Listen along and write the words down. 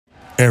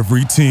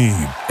Every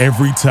team,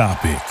 every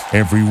topic,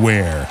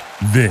 everywhere.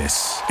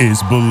 This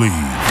is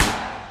Believe.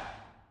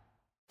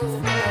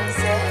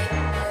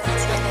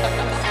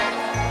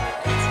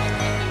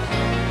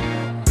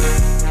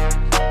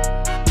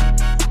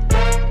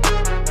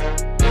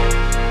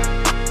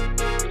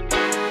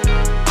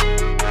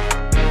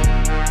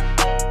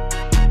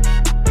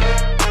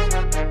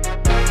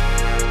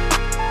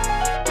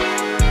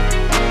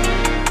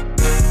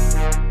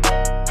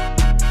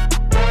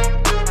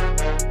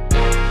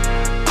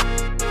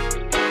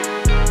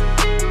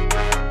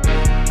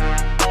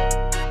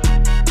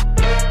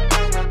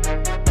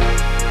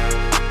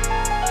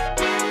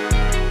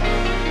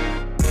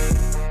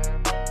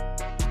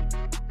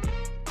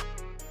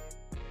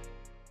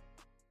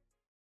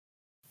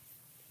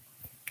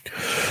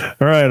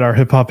 All right, our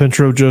hip-hop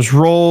intro just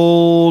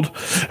rolled.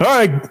 All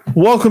right,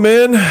 welcome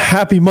in.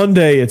 Happy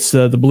Monday. It's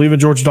the Believe in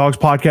Georgia Dogs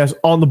podcast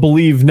on the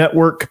Believe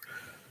Network.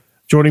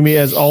 Joining me,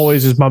 as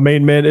always, is my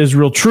main man,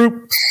 Israel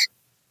Troop.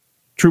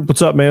 Troop,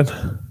 what's up, man?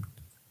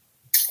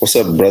 What's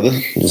up, brother?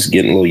 Just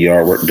getting a little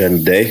yard work done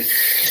today.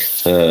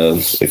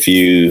 If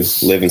you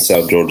live in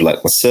South Georgia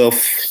like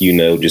myself, you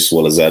know just as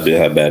well as I do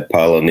how bad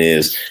pollen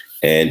is.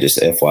 And just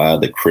FYI,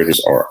 the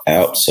critters are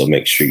out, so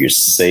make sure you're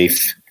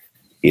safe,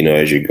 you know,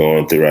 as you're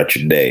going throughout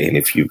your day. And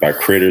if you buy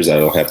critters, I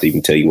don't have to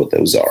even tell you what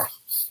those are.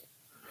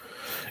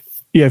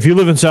 Yeah, if you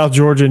live in South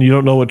Georgia and you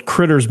don't know what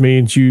critters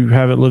means, you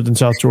haven't lived in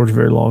South Georgia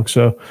very long.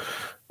 So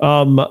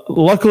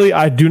luckily,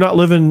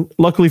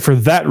 luckily for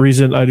that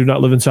reason, I do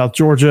not live in South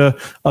Georgia.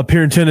 Up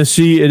here in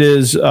Tennessee, it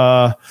is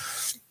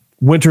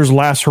winter's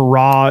last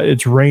hurrah.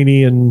 It's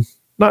rainy and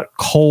not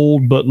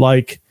cold, but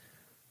like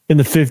in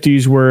the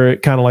 50s where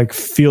it kind of like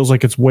feels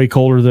like it's way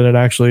colder than it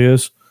actually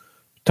is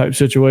type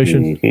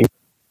situation. Mm-hmm.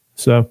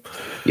 So,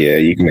 yeah,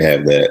 you can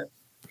have that.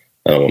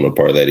 I don't want no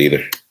part of that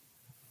either.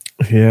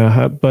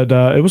 Yeah, but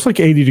it was like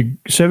 70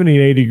 and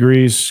 80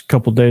 degrees a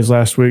couple of days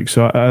last week.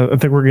 So I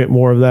think we're getting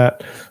more of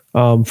that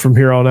from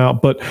here on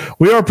out. But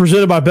we are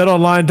presented by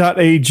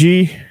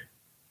betonline.ag.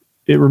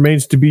 It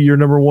remains to be your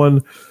number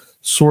one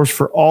source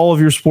for all of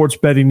your sports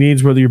betting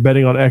needs, whether you're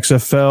betting on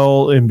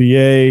XFL,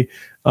 NBA,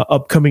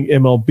 upcoming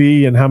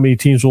MLB, and how many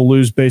teams will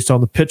lose based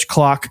on the pitch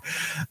clock.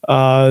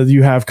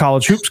 You have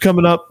college hoops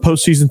coming up.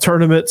 Postseason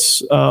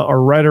tournaments are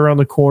right around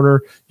the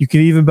corner. You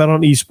can even bet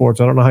on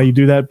esports. I don't know how you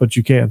do that, but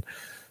you can.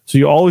 So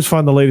you always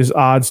find the latest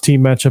odds,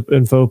 team matchup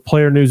info,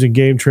 player news, and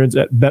game trends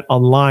at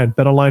BetOnline.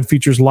 BetOnline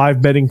features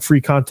live betting, free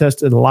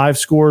contests, and live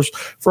scores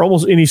for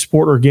almost any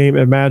sport or game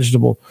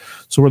imaginable.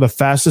 So we're the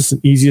fastest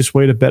and easiest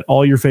way to bet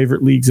all your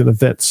favorite leagues and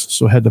events.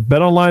 So head to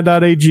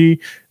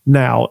betonline.ag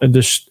now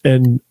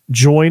and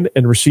join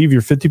and receive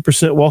your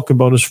 50% welcome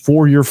bonus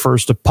for your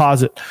first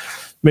deposit.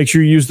 Make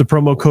sure you use the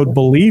promo code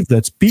BELIEVE,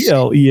 that's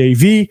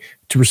BLEAV,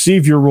 to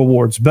receive your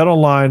rewards.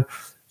 BetOnline,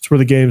 it's where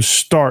the game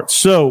starts.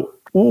 So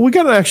we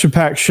got an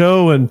action-packed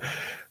show, and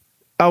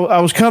I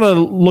was kind of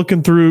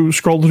scrolling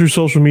through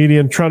social media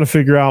and trying to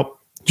figure out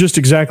just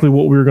exactly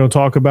what we were going to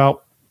talk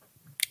about.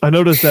 I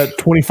noticed that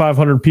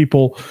 2,500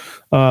 people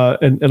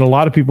and a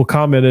lot of people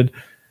commented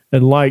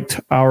and liked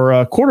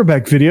our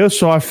quarterback video.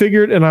 So I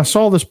figured, and I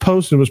saw this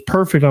post, and it was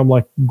perfect. I'm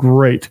like,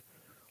 great.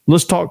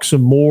 Let's talk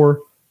some more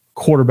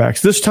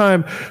quarterbacks. This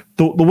time,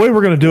 the way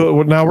we're going to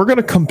do it, now we're going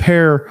to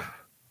compare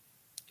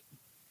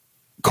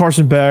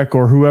Carson Beck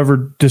or whoever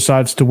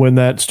decides to win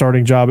that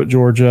starting job at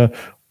Georgia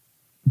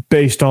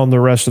based on the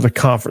rest of the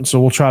conference.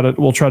 So we'll try to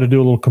do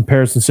a little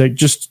comparison sake,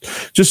 just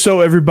so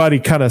everybody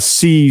kind of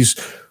sees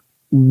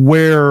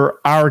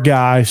where our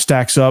guy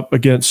stacks up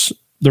against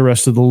the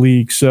rest of the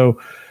league. So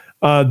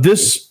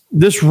this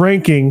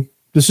ranking,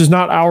 this is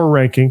not our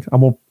ranking.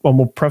 I'm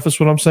gonna preface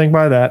what I'm saying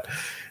by that.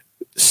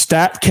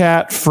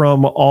 StatCat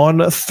from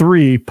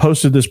On3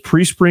 posted this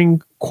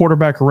pre-spring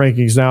quarterback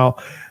rankings. Now,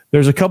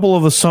 there's a couple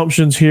of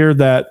assumptions here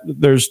that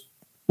there's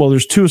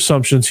two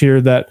assumptions here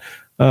that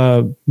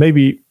I'll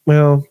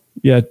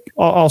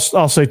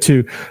say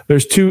two.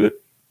 There's two.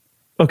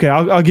 Okay,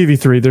 I'll give you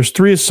three. There's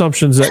three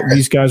assumptions that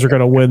these guys are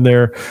going to win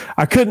there.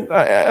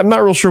 I'm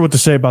not real sure what to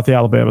say about the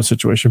Alabama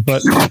situation,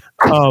 but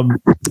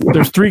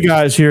there's three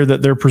guys here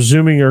that they're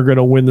presuming are going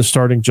to win the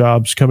starting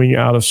jobs coming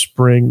out of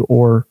spring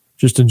or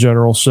just in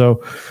general.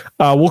 So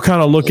we'll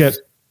kind of look at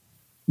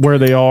where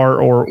they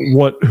are or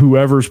what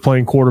whoever's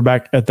playing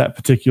quarterback at that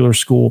particular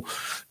school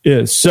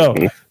is. So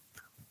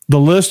the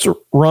list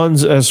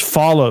runs as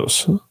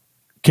follows.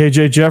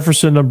 KJ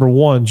Jefferson, number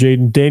 1,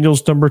 Jaden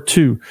Daniels, number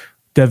 2,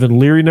 Devin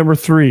Leary, number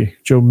 3,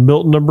 Joe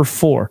Milton, number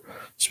 4,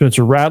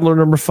 Spencer Rattler,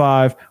 number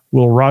 5,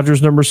 Will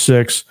Rogers, number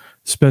 6,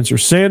 Spencer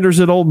Sanders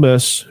at Ole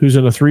Miss, who's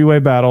in a three-way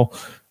battle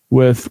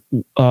with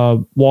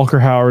Walker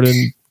Howard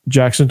and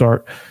Jackson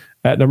Dart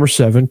at number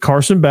 7,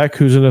 Carson Beck,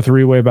 who's in a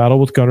three-way battle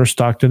with Gunnar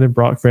Stockton and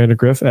Brock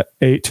Vandagriff at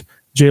 8,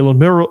 Jalen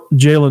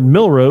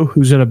Milroe,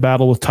 who's in a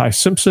battle with Ty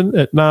Simpson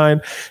at 9,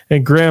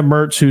 and Graham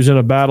Mertz, who's in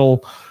a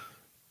battle.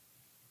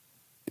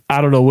 I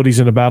don't know what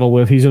he's in a battle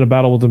with. He's in a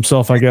battle with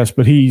himself, I guess,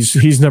 but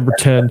he's number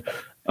 10.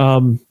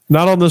 Not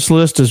on this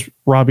list is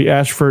Robbie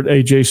Ashford,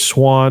 AJ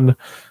Swan,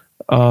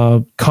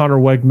 Connor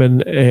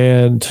Wegman,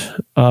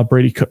 and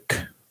Brady Cook.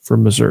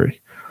 from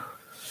Missouri.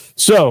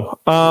 So,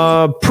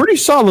 pretty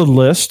solid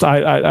list,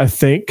 I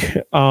think.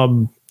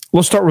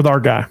 Let's start with our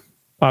guy.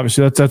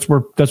 Obviously, that's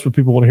what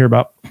people want to hear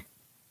about.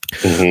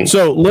 Mm-hmm.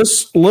 So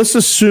let's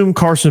assume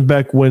Carson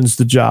Beck wins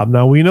the job.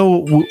 Now, we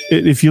know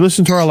if you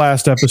listen to our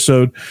last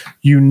episode,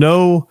 you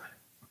know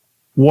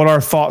what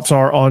our thoughts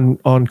are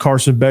on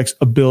Carson Beck's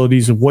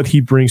abilities and what he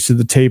brings to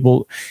the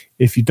table.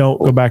 If you don't,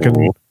 go back and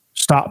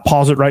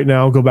pause it right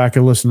now, go back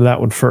and listen to that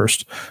one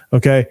first.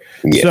 Okay.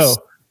 Yes.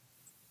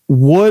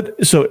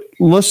 So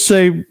let's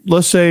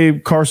say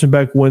Carson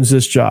Beck wins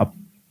this job.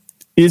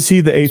 Is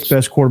he the 8th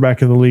best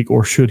quarterback in the league,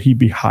 or should he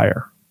be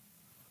higher?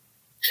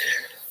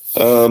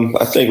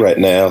 I think right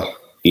now,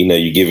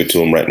 you give it to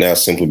him right now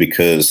simply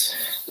because,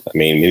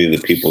 many of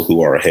the people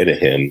who are ahead of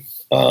him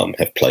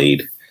have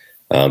played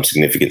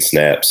significant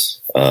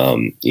snaps.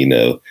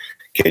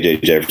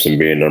 KJ Jefferson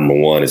being number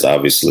one is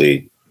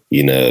obviously,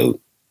 the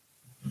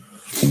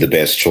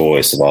best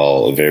choice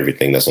of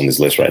everything that's on this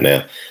list right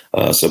now.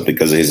 So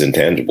because of his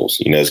intangibles,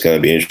 it's going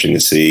to be interesting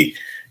to see,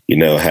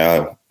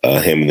 how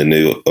him and the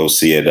new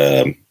OC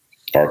at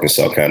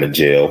Arkansas kind of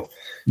gel.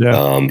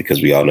 Yeah.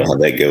 Because we all know how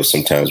that goes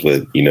sometimes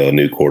with, a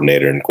new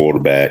coordinator and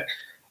quarterback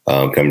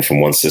coming from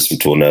one system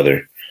to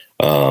another.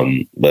 But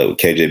with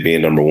KJ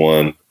being number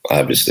one,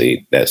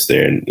 obviously that's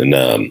there.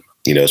 And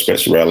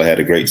Spencer Rattler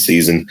had a great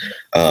season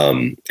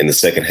in the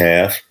second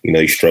half.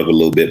 He struggled a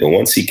little bit, but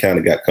once he kind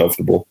of got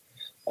comfortable,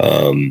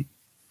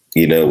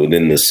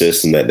 within the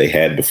system that they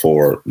had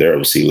before their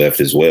OC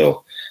left as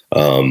well,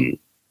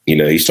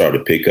 he started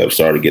to pick up,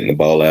 started getting the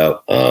ball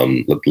out,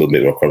 looked a little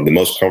bit more comfortable. The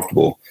most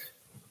comfortable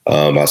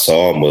I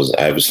saw him was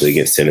obviously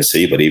against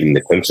Tennessee, but even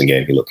the Clemson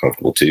game, he looked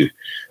comfortable too.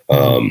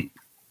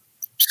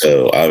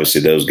 So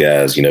obviously those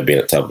guys, being at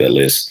the top of that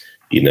list,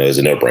 is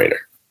a no-brainer.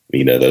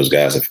 Those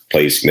guys have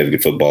played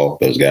significant football.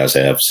 Those guys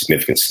have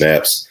significant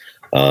snaps,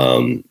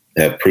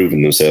 have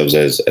proven themselves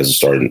as a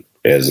starting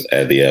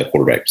at the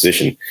quarterback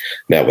position.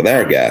 Now with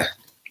our guy,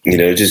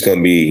 it's just going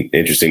to be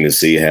interesting to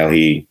see how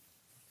he,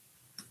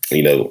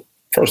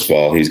 first of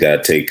all, he's got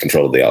to take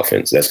control of the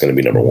offense. That's going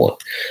to be number one.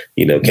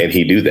 Can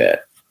he do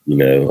that?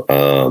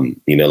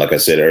 Like I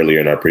said earlier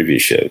in our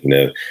previous show,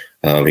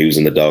 he was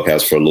in the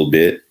doghouse for a little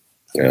bit.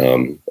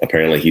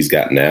 Apparently he's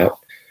gotten out.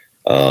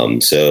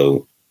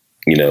 So,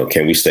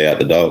 can we stay out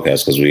the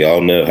doghouse? Because we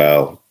all know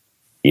how,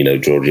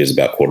 Georgia is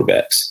about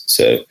quarterbacks.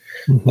 So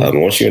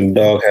once you're in the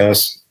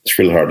doghouse, it's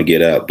really hard to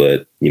get out.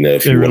 But,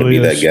 if you want to be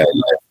that guy,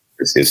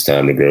 it's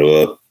time to grow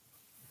up.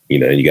 You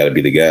got to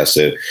be the guy.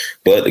 So,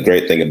 but the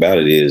great thing about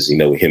it is,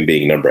 with him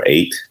being number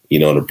 8,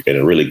 in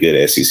a really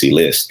good SEC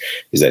list,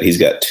 is that he's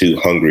got 2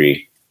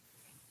 hungry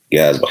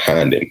guys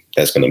behind him.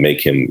 That's going to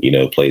make him,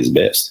 play his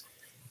best.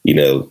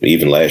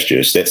 Even last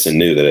year, Stetson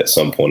knew that at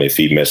some point, if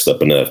he messed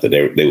up enough, that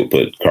they would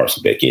put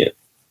Carson Beck in.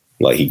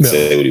 Like he could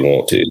say what he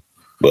wanted to,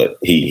 but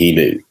he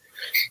knew.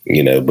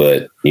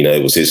 But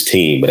it was his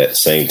team. But at the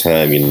same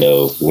time,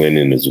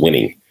 winning is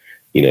winning.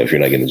 If you're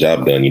not getting the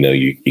job done,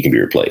 you can be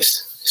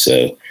replaced.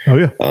 So,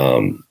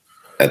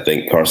 I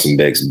think Carson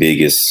Beck's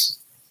biggest,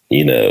 how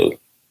do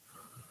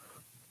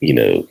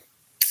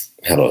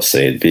I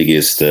say it?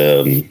 Biggest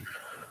caveat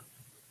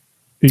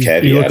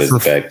is the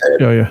fact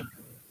that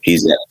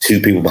he's got 2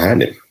 people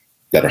behind him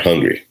that are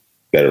hungry,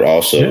 that are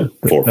also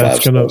 4 or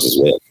 5 stars as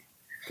well.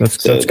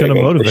 That's going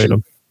to motivate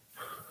them.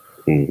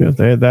 Mm-hmm.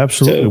 Yeah, they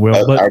absolutely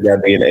will. But our guy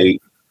being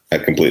 8, I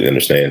completely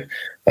understand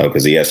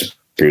because he has to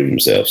prove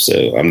himself.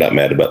 So I'm not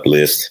mad about the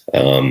list.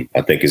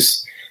 I think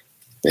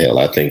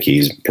I think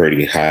he's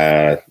pretty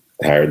higher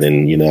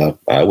than,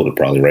 I would have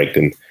probably ranked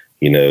him,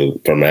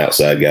 from an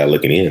outside guy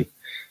looking in.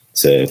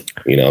 So,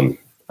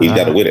 he's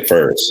got to win it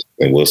first,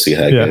 and we'll see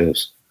how it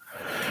goes.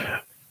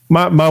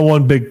 My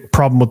one big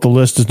problem with the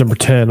list is number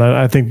 10.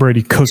 I think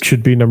Brady Cook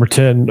should be number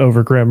 10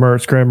 over Graham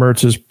Mertz. Graham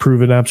Mertz has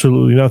proven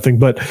absolutely nothing,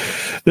 but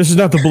this is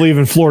not the Believe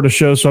in Florida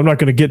show, so I'm not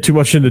going to get too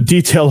much into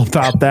detail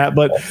about that.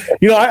 But,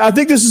 I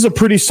think this is a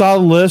pretty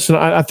solid list, and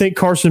I think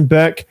Carson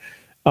Beck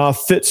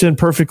fits in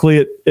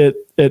perfectly at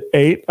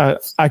 8.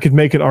 I could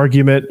make an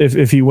argument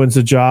if he wins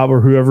the job,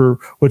 or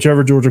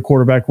whichever Georgia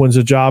quarterback wins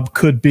the job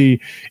could be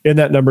in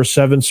that number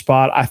 7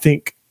 spot. I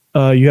think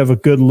you have a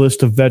good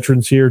list of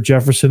veterans here,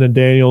 Jefferson and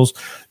Daniels.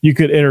 You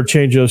could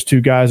interchange those 2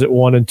 guys at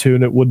 1 and 2,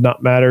 and it would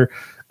not matter.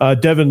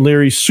 Devin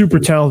Leary, super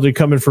talented,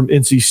 coming from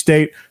NC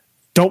State.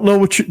 Don't know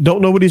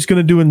what he's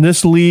going to do in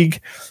this league,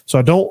 so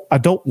I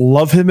don't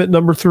love him at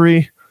number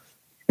 3,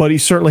 but he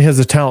certainly has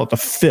the talent to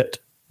fit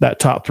that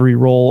top 3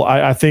 role.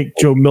 I think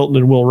Joe Milton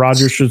and Will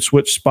Rogers should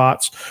switch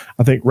spots.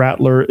 I think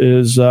Rattler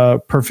is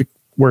perfect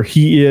where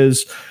he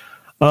is.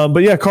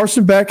 But yeah,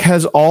 Carson Beck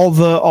has all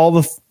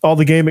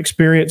the game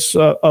experience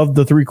of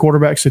the 3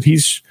 quarterbacks that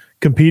he's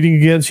competing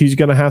against. He's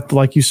going to have to,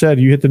 like you said,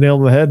 you hit the nail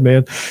on the head,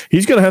 man.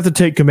 He's going to have to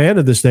take command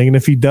of this thing, and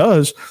if he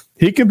does,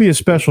 he can be a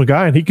special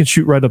guy and he can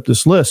shoot right up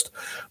this list.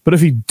 But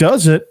if he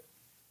doesn't,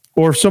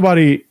 or if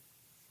somebody,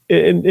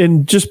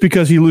 and just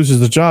because he loses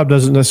the job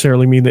doesn't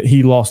necessarily mean that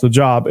he lost the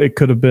job. It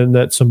could have been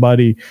that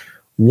somebody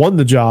won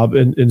the job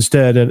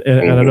instead, and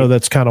I know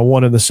that's kind of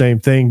one and the same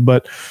thing,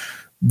 but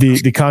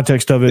the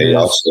context of it they is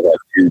also have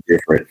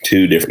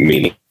two different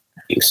meanings.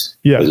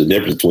 Yeah. There's a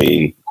difference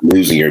between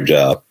losing your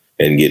job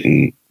and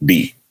getting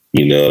beat.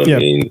 You know what I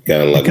mean?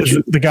 Kind of like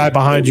because the guy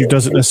behind you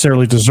doesn't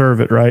necessarily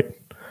deserve it, right?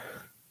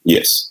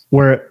 Yes.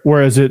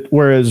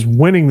 Whereas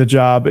winning the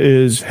job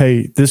is,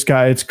 hey, this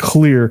guy, it's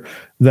clear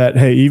that,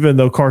 hey, even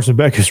though Carson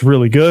Beck is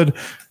really good,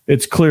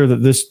 it's clear that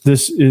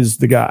this is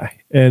the guy.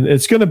 And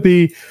it's going to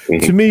be,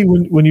 to me,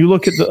 when you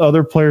look at the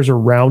other players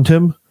around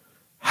him,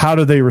 how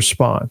do they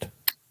respond?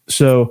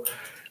 So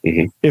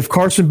if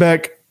Carson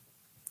Beck,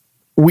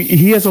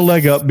 he has a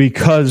leg up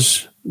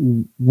because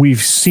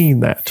we've seen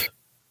that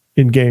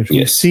in games.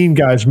 We've seen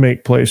guys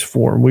make plays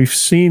for him. We've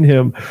seen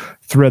him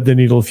thread the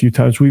needle a few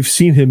times. We've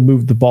seen him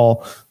move the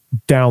ball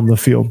down the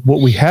field.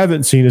 What we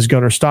haven't seen is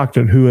Gunnar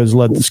Stockton, who has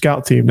led the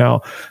scout team.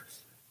 Now,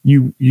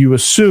 you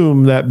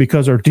assume that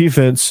because our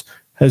defense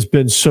has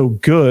been so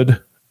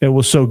good and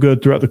was so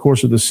good throughout the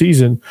course of the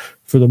season,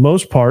 for the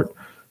most part,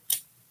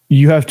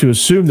 you have to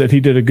assume that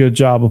he did a good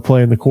job of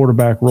playing the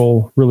quarterback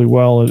role really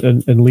well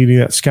and leading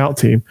that scout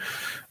team.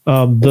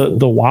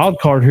 The wild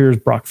card here is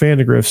Brock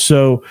Vandagriff.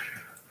 So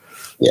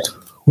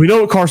we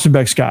know what Carson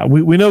Beck's got.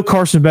 We know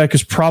Carson Beck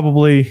is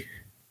probably,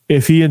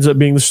 if he ends up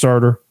being the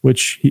starter,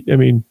 which,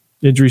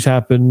 injuries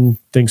happen,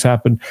 things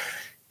happen,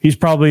 he's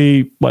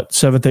probably,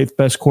 7th, 8th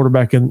best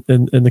quarterback in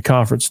the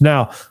conference.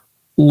 Now,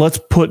 let's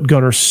put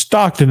Gunnar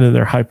Stockton in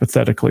there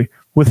hypothetically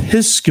with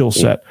his skill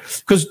set,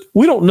 because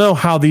we don't know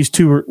how we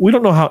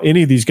don't know how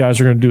any of these guys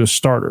are going to do as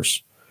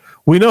starters.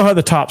 We know how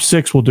the top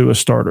 6 will do as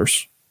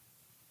starters.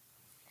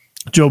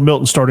 Joe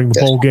Milton starting the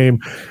bowl game.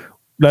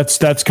 That's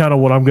kind of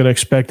what I'm going to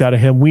expect out of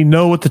him. We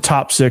know what the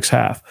top 6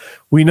 have.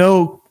 We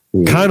know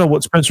kind of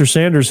what Spencer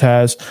Sanders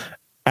has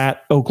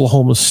at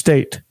Oklahoma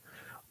State.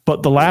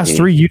 But the last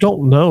 3, you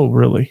don't know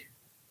really.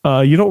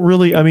 You don't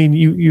really.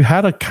 You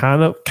had a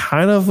kind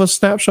of a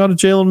snapshot of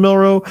Jalen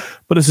Milroe,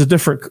 but it's a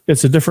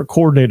different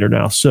coordinator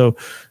now, so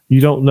you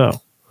don't know.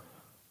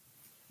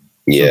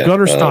 Yeah, so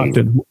Gunnar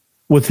Stockton,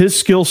 with his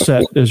skill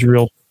set,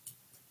 Israel,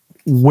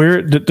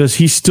 where does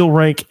he still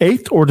rank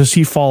 8th, or does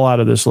he fall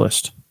out of this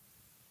list?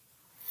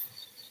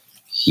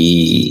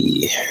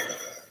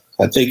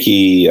 I think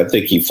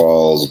he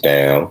falls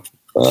down.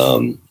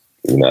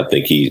 I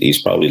think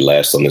he's probably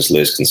last on this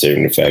list,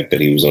 considering the fact that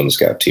he was on the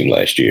scout team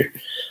last year.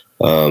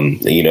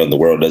 The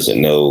world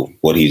doesn't know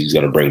what he's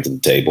going to bring to the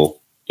table.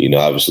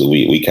 Obviously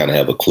we kind of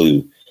have a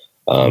clue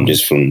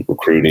just from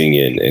recruiting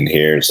and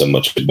hearing so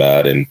much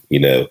about him,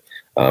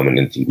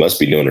 and he must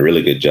be doing a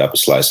really good job of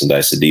slicing and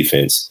dice the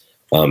defense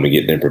and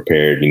getting them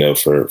prepared,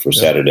 for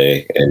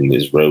Saturday and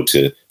his road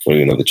to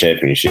winning the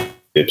championship.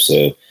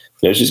 So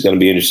it's just going to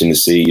be interesting to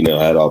see,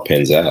 how it all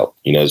pans out.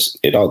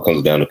 It all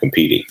comes down to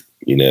competing.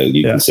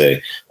 You can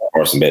say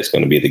Carson Beck's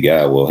going to be the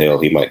guy. Well, hell,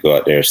 he might go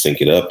out there and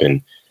stink it up,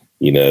 and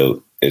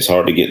it's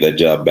hard to get that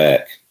job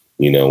back,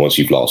 once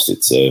you've lost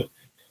it. So,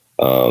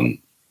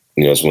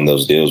 it's one of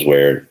those deals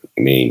where,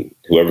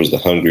 whoever's the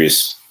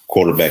hungriest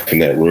quarterback in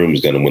that room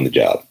is going to win the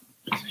job.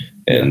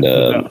 And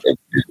if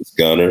it's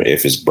Gunnar,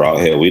 if it's Brock,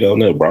 hell, we don't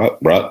know.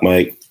 Brock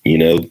might,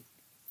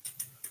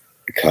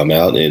 come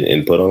out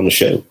and put on the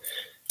show,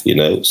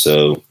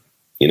 So,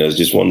 it's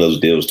just one of those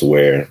deals to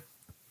where,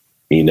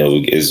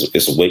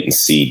 it's a wait and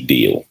see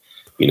deal.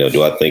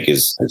 Do I think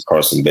it's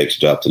Carson Beck's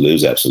job to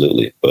lose?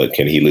 Absolutely. But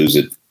can he lose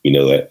it,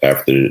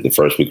 after the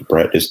first week of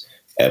practice?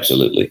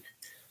 Absolutely.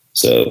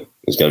 So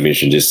it's going to be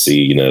interesting to just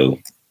see,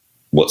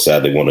 what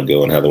side they want to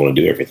go and how they want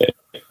to do everything.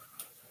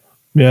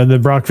 Yeah, and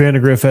then Brock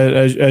Vandagriff,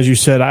 as you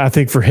said, I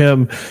think for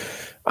him,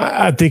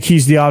 I think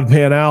he's the odd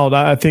man out.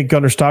 I think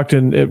Gunnar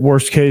Stockton, at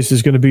worst case,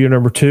 is going to be your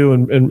number 2,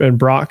 and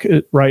Brock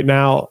right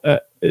now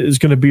is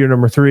going to be your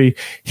number 3.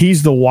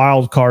 He's the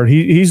wild card.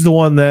 He's the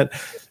one that,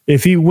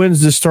 if he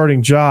wins this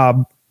starting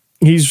job,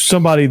 he's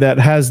somebody that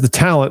has the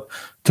talent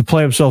to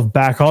play himself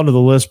back onto the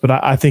list, but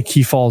I think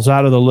he falls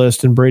out of the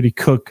list and Brady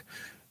Cook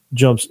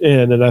jumps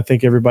in, and I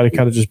think everybody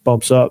kind of just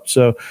bumps up.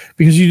 So,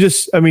 because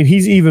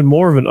he's even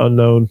more of an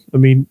unknown.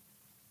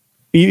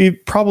 He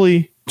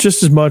probably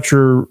just as much,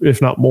 or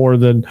if not more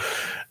than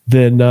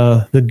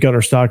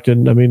Gunnar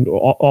Stockton.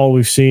 All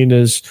we've seen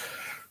is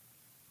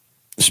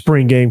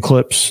spring game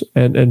clips,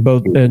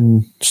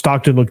 and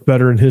Stockton looked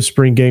better in his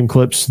spring game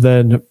clips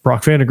than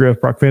Brock Vandagriff.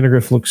 Brock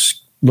Vandagriff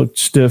looked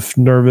stiff,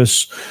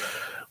 nervous,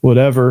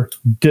 whatever.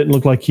 Didn't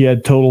look like he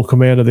had total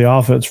command of the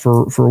offense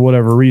for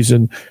whatever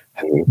reason.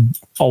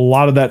 A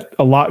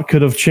lot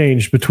could have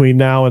changed between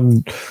now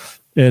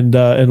and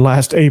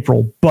last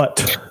April,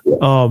 but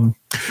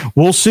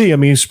we'll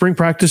see. Spring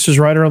practice is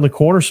right around the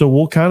corner, so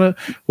we'll kind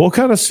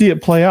of see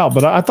it play out.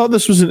 But I thought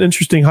this was an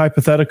interesting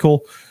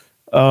hypothetical,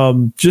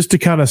 just to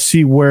kind of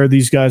see where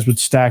these guys would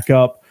stack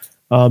up,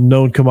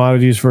 known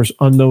commodities versus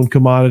unknown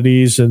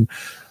commodities, and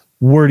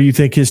where do you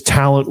think his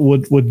talent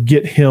would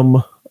get him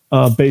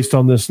based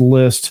on this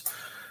list?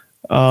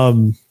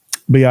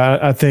 But yeah,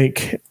 I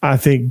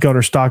think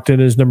Gunnar Stockton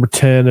is number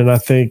 10, and I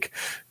think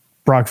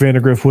Brock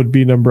Vandagriff would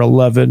be number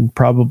 11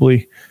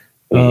 probably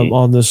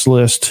on this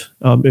list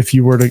if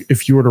you were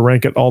to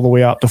rank it all the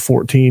way out to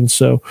 14.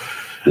 So,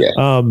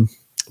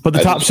 but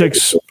the top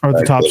 6 are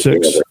the top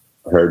 6.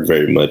 heard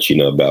very much,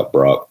 about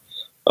Brock.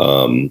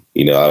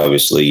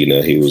 Obviously,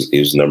 he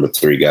was number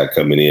 3 guy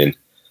coming in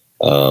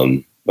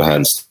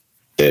behind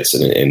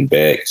Stetson and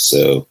Beck.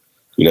 So,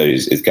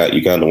 you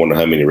kind of wonder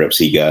how many reps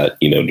he got,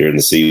 during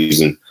the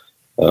season.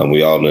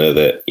 We all know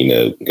that,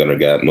 Gunnar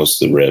got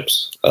most of the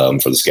reps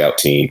for the scout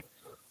team,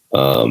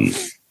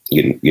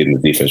 getting the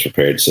defense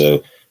prepared.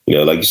 So,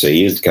 like you say,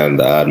 he is kind of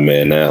the odd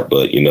man out,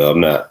 but,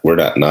 we're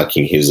not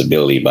knocking his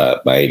ability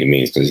by any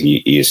means, because he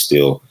is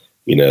still,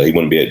 he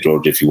wouldn't be at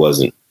Georgia if he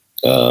wasn't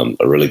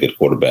a really good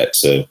quarterback.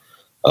 So,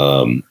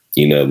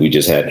 we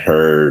just hadn't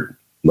heard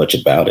much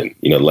about him.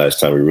 The last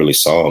time we really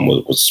saw him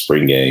was the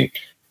spring game,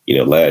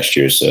 last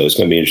year. So it's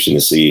going to be interesting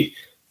to see,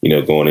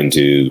 going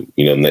into,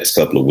 the next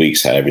couple of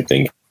weeks, how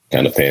everything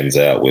kind of pans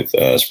out with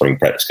spring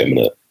practice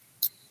coming up.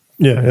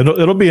 Yeah,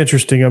 it'll be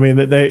interesting. I mean,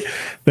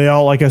 they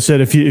all, like I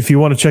said, if you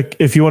want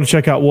to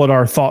check out what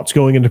our thoughts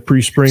going into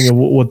pre-spring and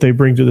what they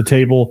bring to the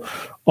table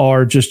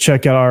are, just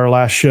check out our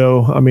last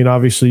show. I mean,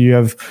 obviously you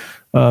have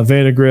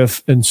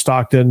Vandegrift and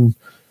Stockton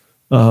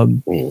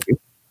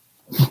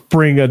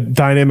bring a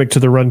dynamic to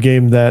the run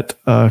game that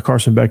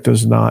Carson Beck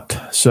does not.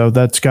 So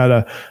that's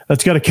gotta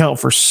count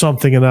for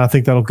something, and I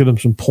think that'll get them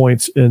some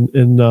points in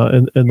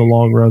the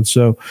long run.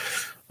 So,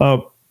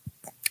 but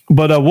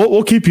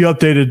we'll keep you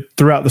updated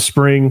throughout the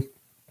spring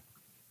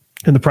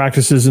and the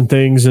practices and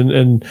things,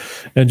 and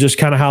just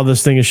kind of how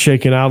this thing is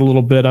shaking out a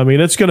little bit. I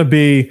mean, it's going to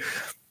be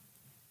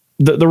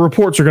the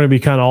reports are going to be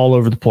kind of all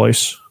over the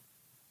place,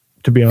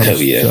 to be honest. Oh,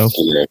 yeah. So.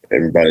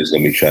 Everybody's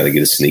going to be trying to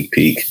get a sneak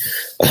peek.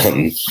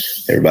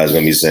 Everybody's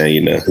going to be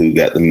saying, who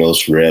got the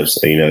most reps.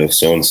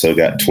 So-and-so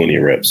got 20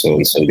 reps.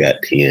 So-and-so got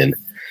 10.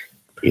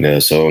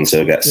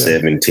 So-and-so got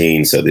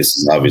 17. So this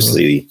is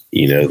obviously,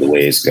 the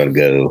way it's going to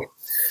go.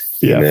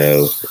 Yeah.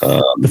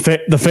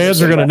 The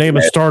fans are going to name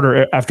a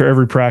starter after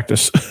every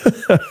practice.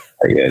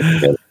 We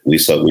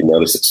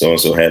noticed that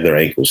so-and-so had their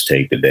ankles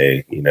taped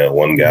today.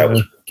 One guy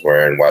was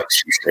wearing white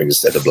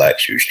shoestrings instead of black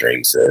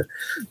shoestrings. So,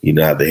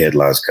 how the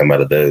headlines come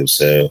out of those.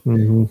 So,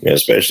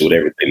 especially with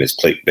everything that's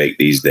clickbait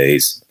these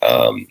days,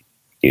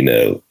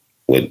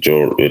 with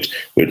George,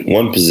 with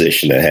one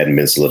position that hadn't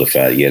been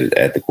solidified yet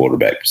at the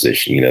quarterback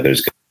position,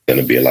 there's going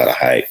to be a lot of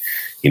hype,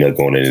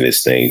 going into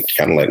this thing,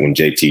 kind of like when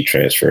JT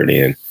transferred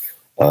in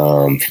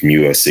from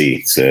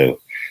USC.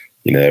 So,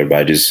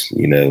 everybody just,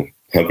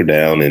 hunker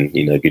down and,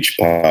 get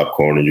your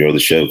popcorn and enjoy the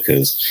show,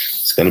 because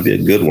it's going to be a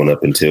good one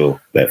up until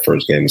that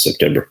first game in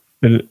September.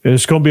 And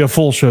it's going to be a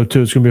full show,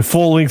 too. It's going to be a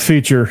full-length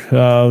feature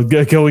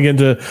going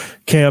into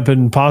camp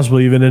and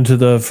possibly even into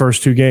the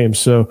first 2 games.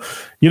 So,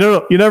 you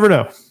never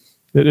know.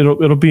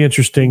 It'll be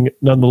interesting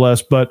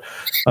nonetheless. But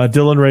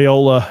Dylan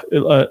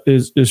Raiola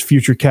is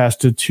future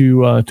casted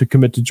to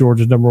commit to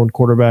Georgia's number 1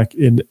 quarterback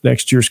in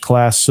next year's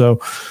class. So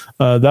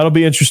that'll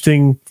be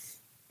interesting.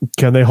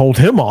 Can they hold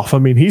him off? I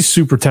mean, he's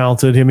super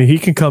talented. I mean, he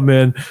can come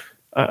in.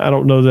 I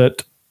don't know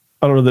that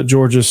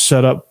Georgia's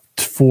set up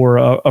for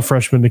a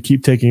freshman to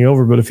keep taking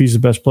over. But if he's the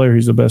best player,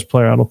 he's the best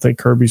player. I don't think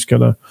Kirby's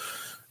going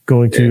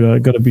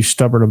to be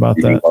stubborn about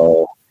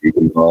that. You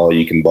can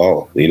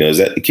ball. Is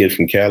that the kid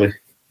from Cali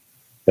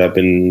I've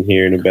been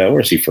hearing about?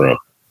 Where's he from?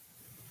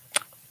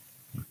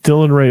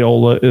 Dylan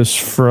Raiola is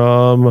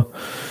from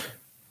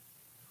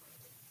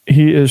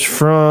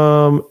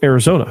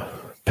Arizona,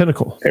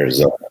 Pinnacle.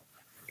 Arizona.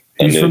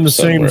 He's from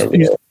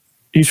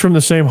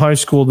the same high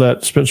school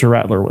that Spencer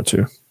Rattler went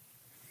to.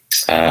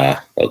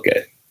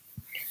 Okay.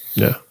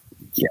 Yeah.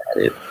 Yeah, I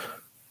did.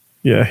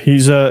 Yeah,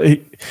 he's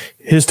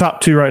his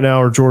top 2 right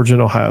now are Georgia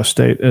and Ohio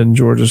State, and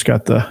Georgia's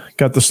got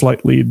the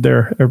slight lead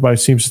there. Everybody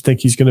seems to think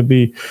he's going to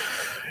be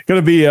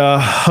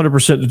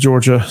 100% to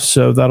Georgia,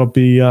 so that'll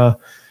be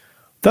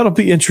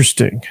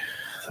interesting.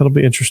 That'll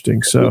be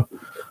interesting. So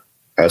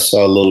I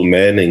saw Little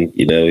Manning.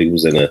 He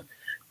was in a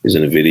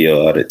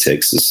video out at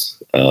Texas.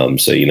 So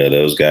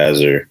those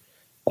guys are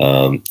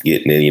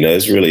getting in.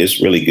 It's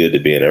really good to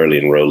be an early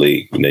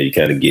enrollee. You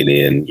kind of get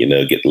in.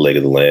 Get the leg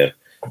of the lamb,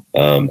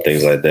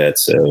 things like that.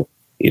 So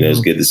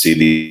it's good to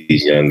see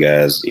these young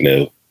guys.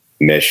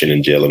 Meshing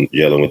and gelling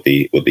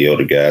with the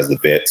older guys, the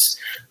vets.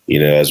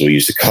 As we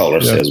used to call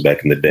ourselves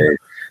back in the day.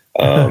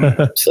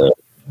 So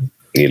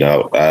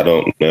I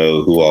don't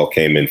know who all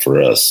came in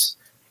for us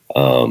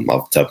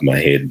off the top of my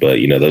head, but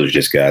those are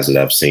just guys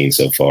that I've seen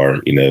so far.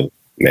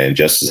 Man,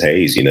 Justice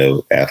Hayes,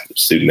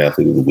 student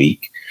athlete of the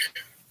week.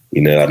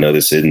 I know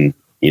this isn't,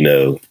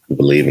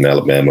 believe in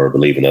Alabama or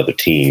believe in other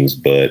teams,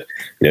 but,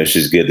 it's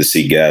just good to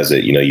see guys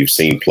that, you've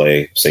seen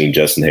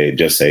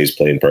Justice Hayes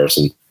play in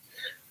person.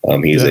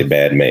 He's a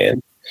bad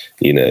man,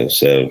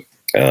 so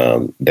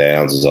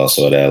Downs is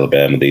also at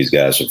Alabama. These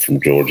guys are from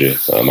Georgia.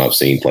 I've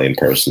seen play in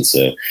person.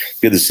 So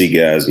good to see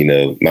guys,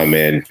 my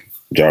man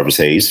Jarvis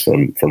Hayes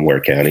from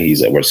Ware County.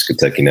 He's at West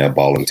Kentucky now,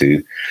 balling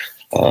too.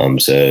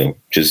 So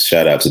just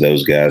shout out to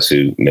those guys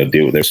who,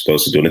 do what they're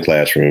supposed to do in the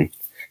classroom,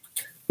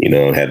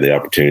 and have the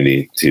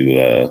opportunity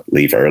to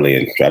leave early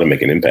and try to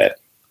make an impact.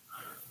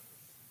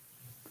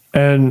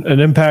 And an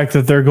impact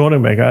that they're going to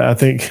make. I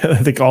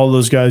think all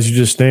those guys you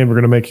just named are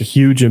going to make a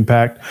huge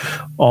impact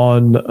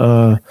on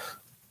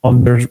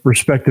on their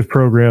respective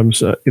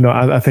programs.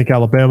 I think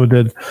Alabama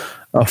did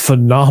a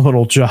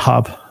phenomenal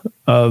job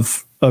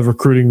of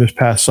recruiting this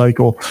past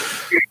cycle.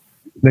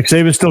 Nick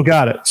Saban still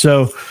got it.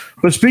 So,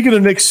 but speaking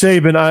of Nick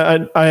Saban,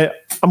 I'm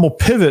gonna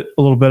pivot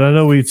a little bit. I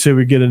know we'd say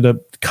we get into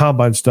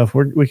combine stuff.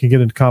 We can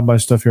get into combine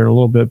stuff here in a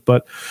little bit,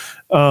 but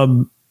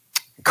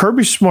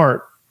Kirby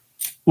Smart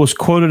was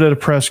quoted at a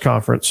press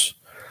conference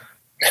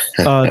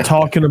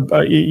talking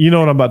about, you know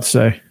what I'm about to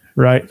say,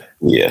 right?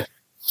 Yeah.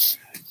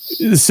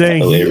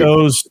 Saying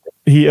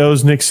he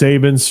owes Nick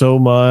Saban so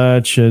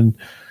much, and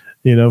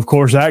of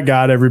course that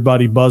got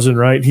everybody buzzing,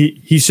 right?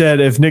 He said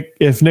if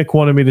Nick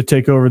wanted me to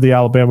take over the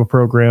Alabama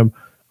program,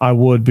 I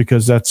would,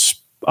 because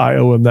I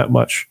owe him that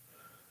much.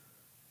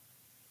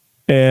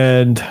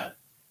 And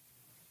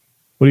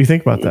what do you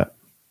think about that?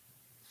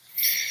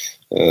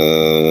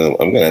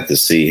 I'm gonna have to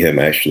see him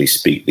actually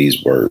speak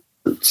these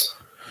words,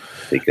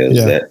 because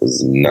that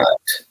does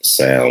not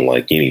sound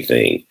like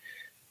anything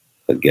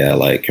a guy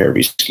like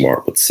Kirby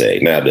Smart would say.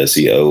 Now, does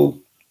he owe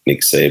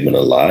Nick Saban a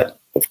lot?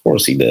 Of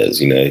course he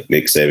does. Nick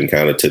Saban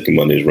kind of took him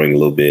under his ring a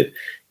little bit,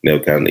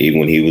 kind of even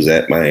when he was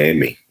at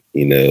Miami,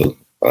 Kirby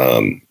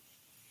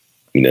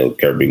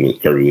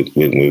went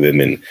with him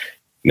and,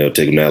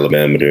 took him to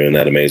Alabama during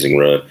that amazing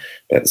run.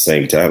 But at the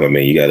same time, I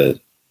mean, you gotta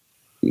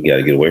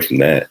get away from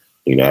that.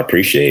 I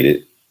appreciate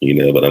it,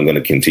 but I'm going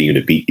to continue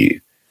to beat you.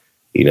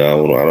 I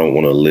don't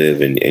want to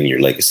live in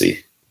your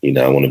legacy.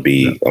 I want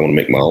to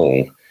make my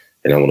own,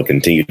 and I want to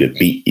continue to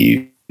beat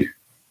you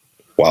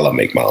while I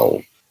make my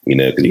own.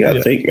 Because you got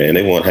to think, man,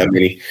 they want how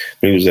many?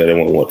 Who was that? They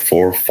want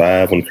 4 or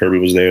 5 when Kirby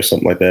was there,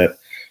 something like that.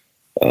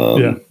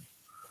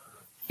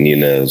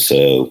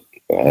 So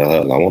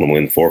I want to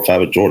win 4 or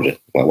 5 at Georgia.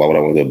 Why would I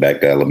want to go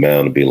back to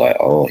Alabama and be like,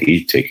 oh,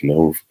 he's taking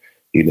over?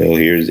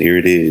 Here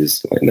it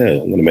is. Like,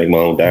 no, I'm going to make my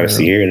own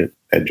dynasty here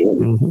at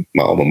Georgia,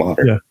 my alma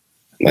mater. Yeah,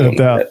 no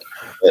doubt.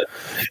 But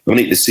we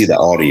need to see the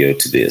audio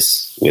to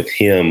this with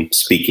him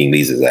speaking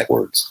these exact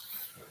words.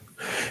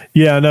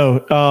 Yeah, I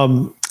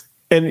know.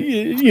 And,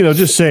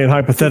 just saying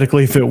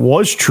hypothetically, if it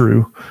was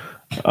true,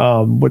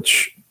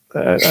 which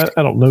I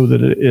don't know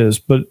that it is,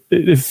 but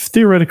if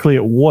theoretically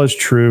it was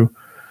true,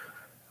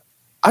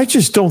 I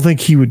just don't think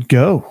he would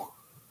go,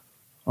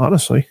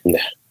 honestly. Nah.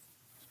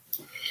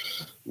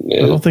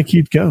 I don't think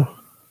he'd go.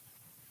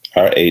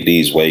 Our AD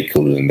is way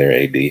cooler than their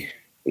AD.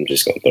 I'm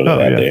just going to throw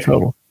that out there.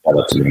 Shout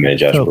out to the man,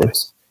 Josh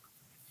Brooks.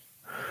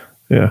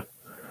 Yeah.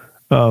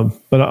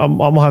 But I'm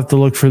going to have to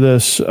look for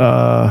this.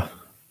 And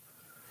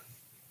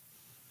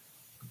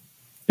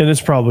it's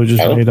probably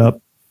just made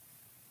up.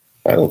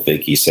 I don't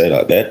think he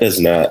said that. Does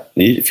not,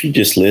 if you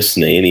just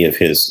listen to any of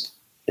his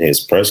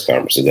press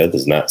conferences, that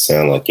does not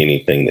sound like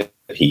anything that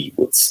he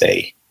would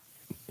say.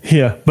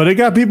 Yeah, but it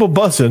got people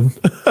buzzing.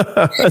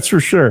 That's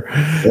for sure.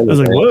 I was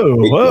like,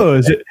 whoa,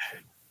 is it?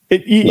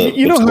 Look,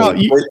 you know how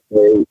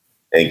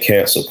and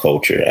cancel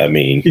culture. I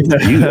mean,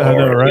 I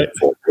know, right?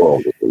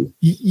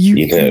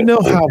 You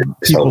know how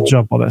people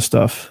jump on that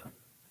stuff.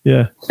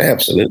 Yeah,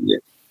 absolutely.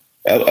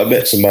 I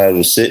bet somebody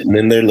was sitting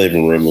in their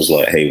living room, was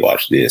like, "Hey,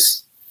 watch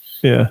this."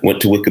 Yeah,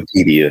 went to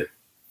Wikipedia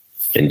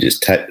and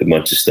just typed a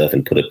bunch of stuff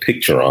and put a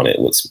picture on it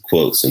with some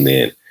quotes, and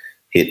then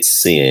hit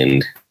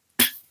send.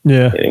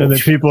 Yeah, and then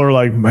people are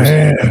like,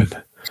 man,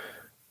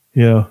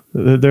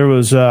 there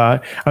was,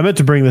 I meant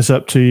to bring this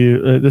up to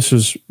you. This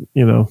was,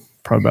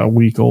 probably about a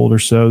week old or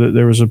so, that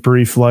there was a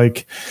brief, I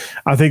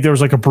think there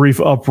was a brief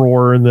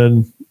uproar, and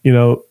then,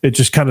 it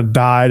just kind of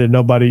died, and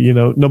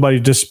nobody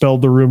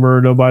dispelled the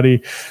rumor.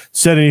 Nobody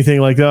said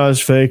anything like, oh,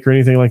 it's fake or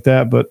anything like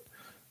that. But,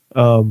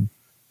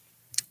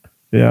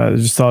 I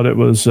just thought it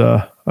was,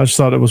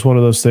 one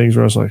of those things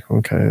where I was like,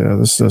 okay,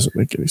 this doesn't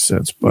make any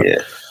sense. But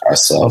yeah, I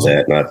saw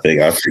that, and I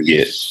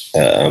forget.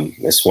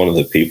 It's one of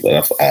the people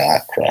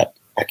that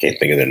I can't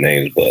think of their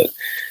names, but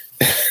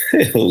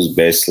it was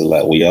basically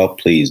like, will y'all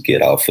please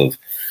get off of,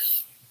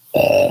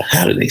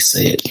 how did they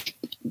say it?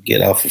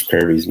 Get off of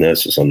Kirby's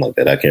nuts or something like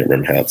that. I can't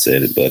remember how it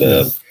said it, but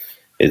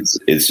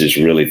it's just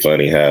really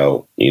funny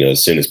how,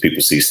 as soon as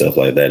people see stuff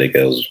like that, it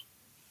goes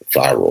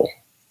viral.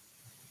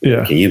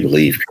 Yeah. Can you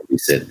believe Kirby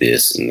said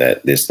this and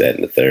that,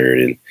 and the third?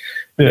 And,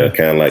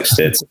 kind of like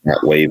Stetson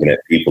not waving at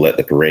people at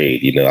the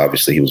parade.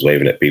 Obviously he was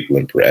waving at people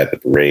at the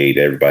parade.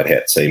 Everybody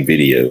had the same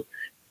video.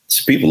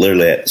 So people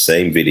literally had the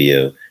same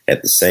video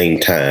at the same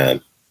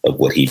time of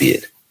what he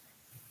did.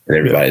 And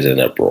everybody's in an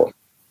uproar.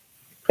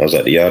 I was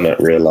like, do y'all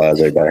not realize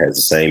everybody has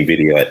the same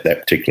video at that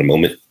particular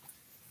moment?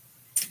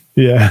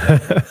 Yeah.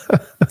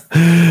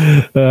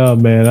 Oh,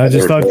 man. I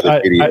just thought,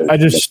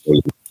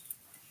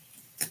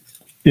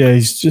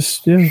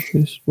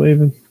 he's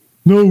waving.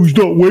 No, he's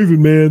not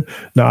waving, man.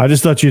 No, I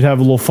just thought you'd have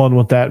a little fun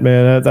with that,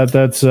 man.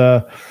 That's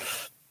I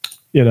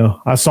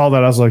saw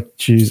that. I was like,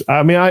 geez.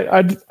 I mean,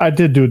 I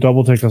did do a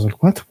double take. I was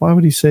like, what? Why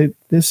would he say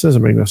this?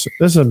 Doesn't make no sense.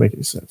 This doesn't make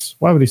any sense.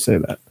 Why would he say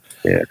that?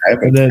 Yeah, I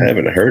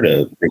haven't heard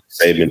of Nick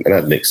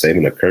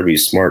Saban, a Kirby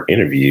Smart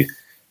interview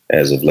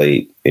as of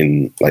late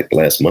in the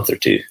last month or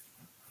two.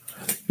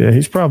 Yeah,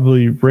 he's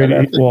probably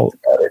ready. Well,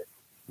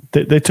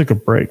 they took a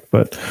break,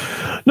 but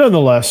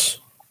nonetheless,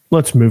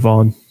 let's move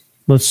on.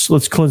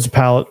 Let's cleanse the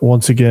palate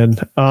once again.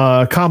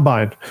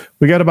 Combine.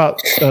 We got about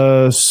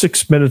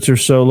 6 minutes or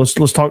so.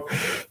 Let's talk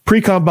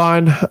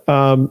pre-combine.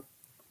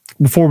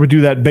 Before we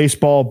do that,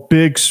 baseball,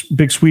 big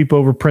sweep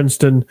over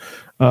Princeton.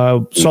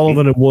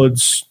 Sullivan and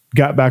Woods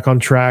got back on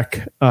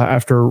track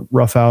after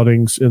rough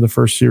outings in the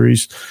first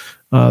series.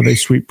 They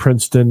sweep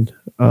Princeton,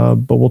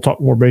 but we'll talk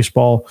more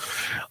baseball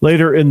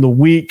later in the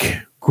week.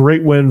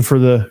 Great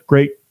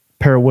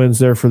pair of wins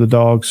there for the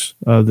Dogs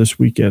this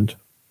weekend.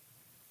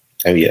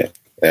 Oh yeah,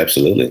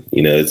 absolutely.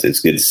 It's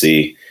good to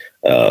see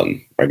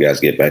our guys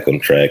get back on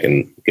track.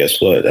 And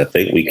guess what? I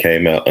think we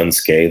came out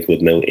unscathed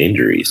with no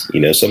injuries.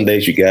 Some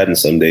days you got and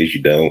some days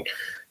you don't.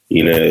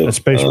 That's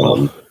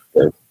baseball.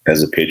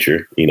 As a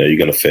pitcher, you're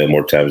going to fail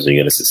more times than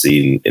you're going to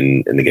succeed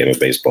in the game of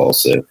baseball.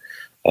 So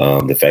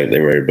the fact they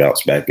were able to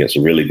bounce back against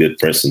a really good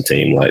Princeton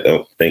team, like,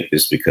 don't think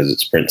just because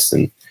it's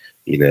Princeton,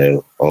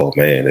 oh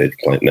man,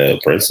 no,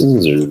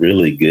 Princeton's a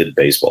really good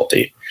baseball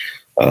team.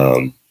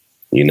 When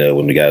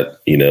we got,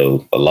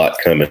 a lot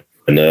coming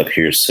up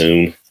here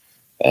soon,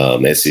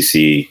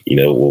 SEC,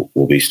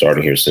 will be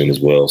starting here soon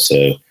as well.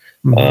 So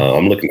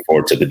I'm looking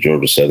forward to the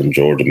Georgia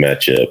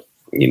matchup.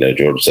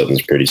 Georgia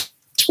Southern's pretty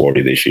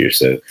sporty this year.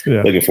 So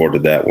looking forward to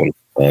that one.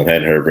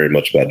 Hadn't heard very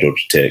much about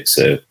Georgia Tech.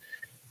 So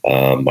I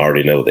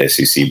already know what the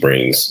SEC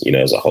brings,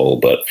 as a whole,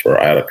 but for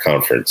out of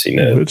conference,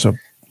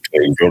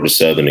 Georgia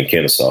Southern and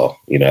Kennesaw,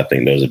 I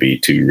think those would be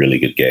two really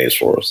good games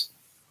for us.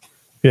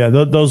 Yeah,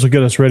 those will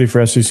get us ready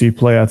for SEC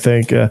play, I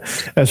think,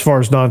 as far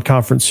as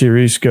non-conference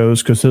series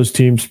goes, because those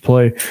teams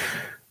play,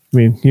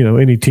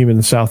 any team in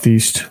the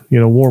Southeast,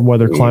 warm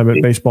weather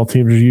climate, baseball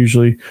teams are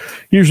usually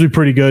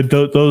pretty good.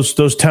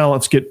 Those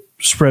talents get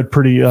spread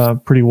pretty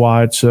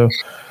wide. So,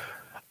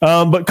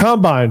 but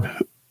Combine,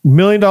 $1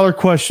 million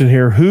question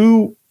here.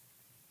 Who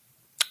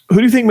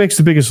do you think makes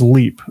the biggest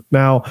leap?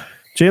 Now,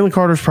 Jalen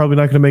Carter's probably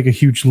not going to make a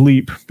huge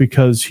leap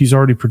because he's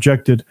already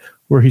projected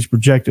where he's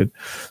projected.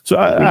 So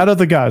out of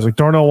the guys like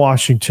Darnell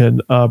Washington,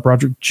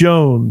 Broderick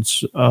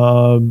Jones,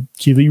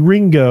 Keely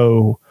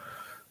Ringo,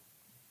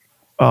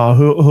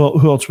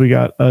 who else we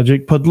got?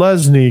 Jake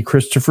Podlesny,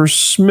 Christopher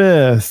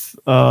Smith,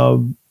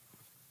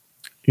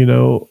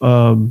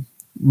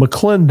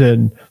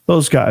 McClendon,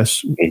 those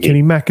guys,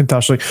 Kenny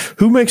McIntosh. Like,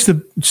 who makes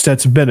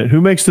Stetson Bennett? Who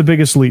makes the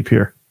biggest leap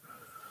here?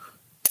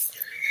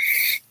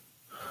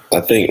 I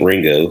think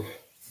Ringo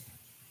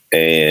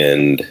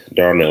and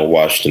Darnell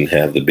Washington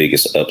have the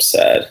biggest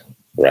upside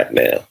right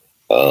now.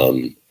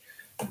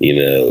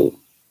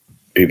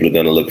 People are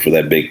going to look for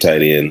that big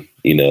tight end,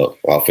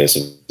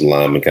 offensive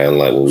lineman, kind of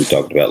like what we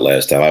talked about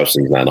last time.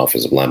 Obviously, he's not an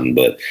offensive lineman,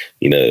 but,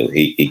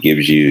 he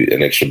gives you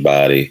an extra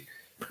body,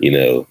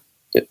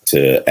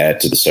 to add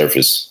to the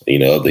surface,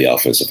 of the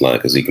offensive line,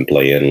 because he can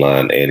play in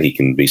line and he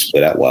can be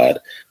split out wide.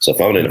 So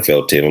if I'm an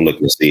NFL team, I'm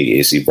looking to see,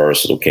 is he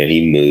versatile? Can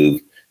he move?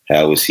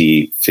 How is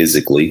he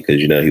physically? Because,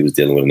 he was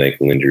dealing with an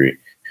ankle injury.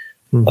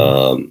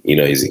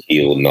 He's a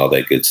heel and all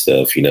that good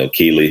stuff.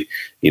 Keely,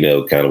 kind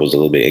of was a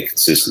little bit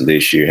inconsistent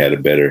this year, had a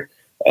better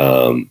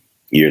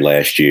year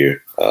last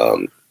year.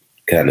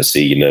 Kind of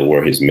see,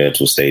 where his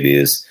mental state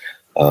is.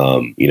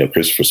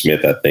 Christopher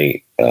Smith, I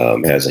think,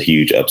 has a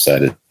huge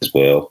upside as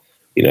well.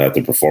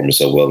 After performing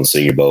so well in the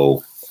Senior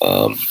Bowl,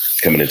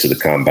 coming into the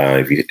Combine,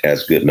 if he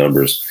has good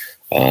numbers,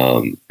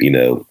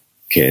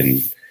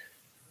 can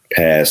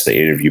pass the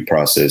interview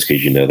process,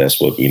 because that's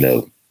what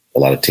a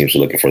lot of teams are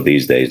looking for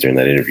these days during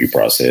that interview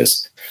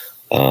process.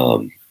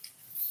 I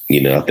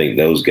think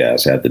those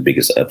guys have the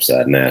biggest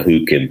upside. Now,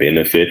 who can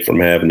benefit from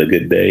having a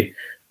good day?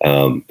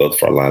 Both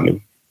of our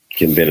linemen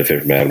can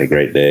benefit from having a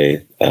great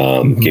day.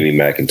 Kenny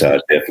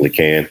McIntosh definitely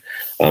can.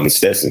 And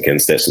Stetson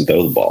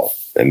throw the ball?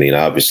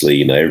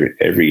 Obviously,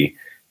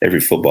 every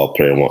football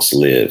player wants to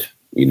live,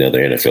 their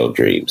NFL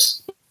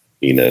dreams.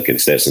 Can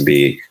Stetson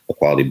be a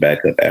quality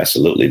backup?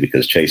 Absolutely,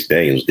 because Chase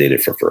Daniels did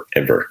it for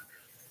forever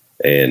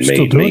and still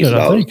made doing $millions.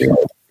 It, I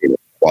think.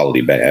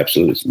 Quality back,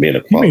 absolutely. Being a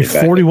he quality made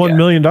 $41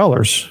 million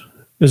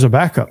as a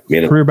backup,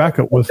 career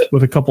backup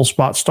with a couple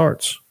spot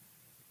starts.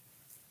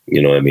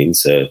 You know what I mean?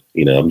 So,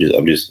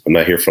 I'm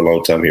not here for a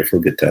long time, I'm here for a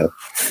good time.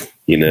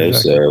 Exactly.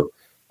 So,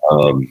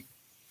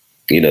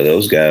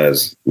 those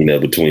guys,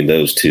 between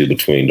those two,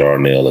 between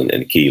Darnell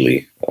and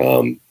Keely,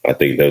 I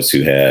think those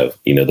two have,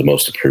 the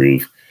most to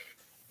prove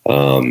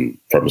from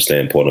a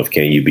standpoint of,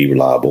 can you be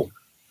reliable?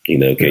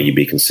 Can you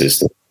be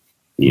consistent?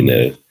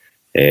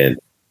 And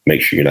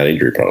make sure you're not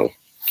injury prone.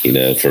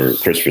 For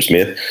Christopher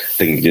Smith, I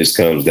think it just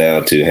comes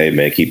down to, hey,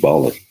 man, keep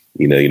balling.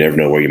 You never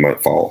know where you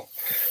might fall.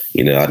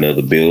 I know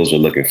the Bills are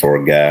looking for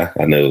a guy.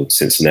 I know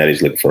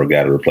Cincinnati's looking for a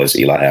guy to replace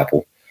Eli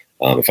Apple.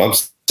 If I'm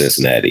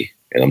Cincinnati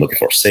and I'm looking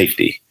for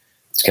safety,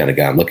 it's the kind of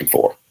guy I'm looking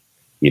for.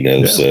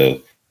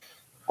 So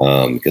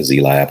because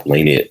Eli Apple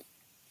ain't it.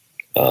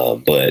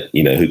 But,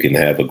 who can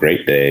have a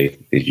great day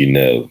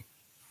is,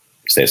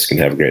 Stetson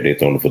can have a great day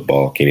throwing the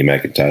football. Kenny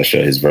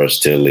McIntosh, his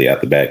versatility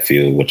out the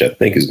backfield, which I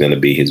think is going to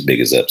be his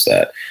biggest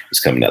upside, is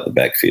coming out the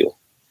backfield.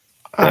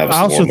 I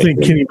also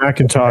think Kenny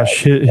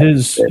McIntosh,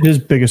 his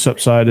biggest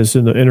upside is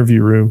in the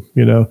interview room,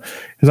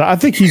 because I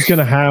think he's going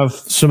to have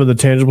some of the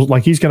tangibles,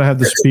 like he's going to have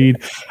the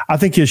speed. I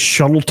think his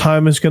shuttle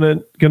time is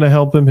going to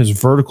help him. His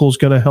vertical is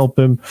going to help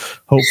him.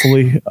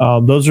 Hopefully,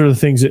 those are the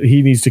things that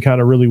he needs to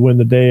kind of really win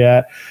the day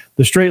at.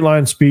 The straight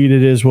line speed,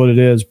 it is what it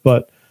is,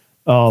 but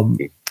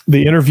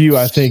the interview,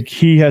 I think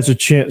he has a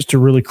chance to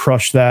really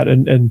crush that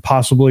and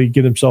possibly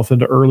get himself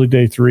into early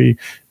day 3,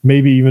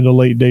 maybe even to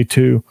late day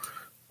 2.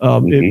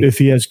 If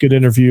he has good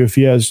interview, if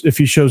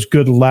he shows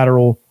good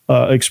lateral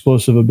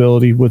explosive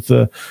ability with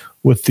the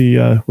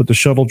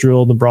shuttle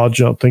drill, the broad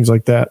jump, things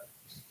like that.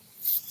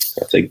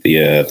 I think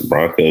the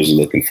Broncos are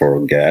looking for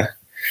a guy,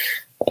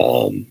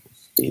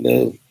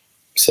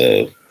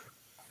 so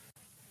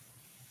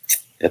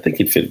I think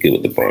he'd fit good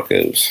with the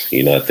Broncos.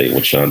 I think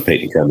with Sean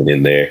Payton coming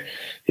in there,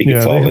 he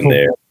can fall in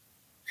there.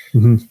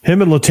 Mm-hmm.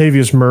 Him and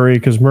Latavius Murray,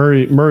 because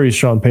Murray's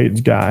Sean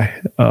Payton's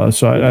guy.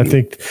 So I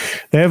think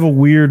they have a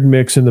weird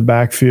mix in the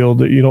backfield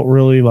that you don't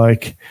really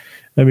like.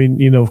 I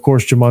mean, of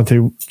course,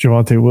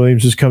 Javonte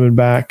Williams is coming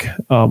back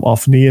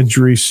off knee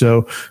injury,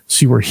 so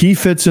see where he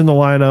fits in the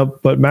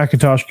lineup. But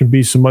McIntosh can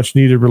be some much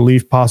needed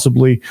relief,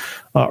 possibly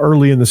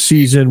early in the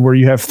season, where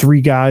you have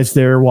 3 guys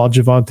there while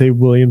Javonte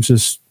Williams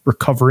is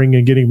recovering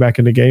and getting back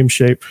into game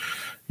shape.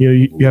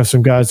 You have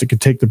some guys that can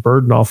take the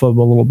burden off of him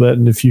a little bit,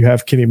 and if you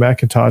have Kenny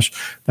McIntosh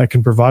that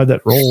can provide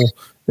that role,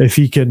 if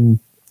he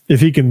can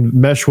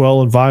mesh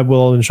well and vibe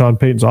well in Sean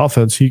Payton's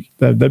offense,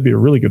 that'd be a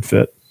really good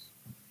fit.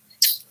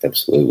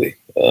 Absolutely,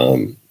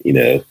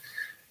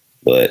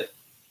 but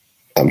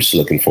I'm just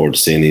looking forward to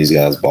seeing these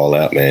guys ball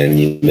out, man.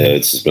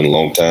 It's been a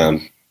long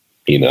time.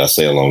 I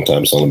say a long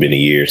time. It's only been a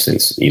year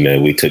since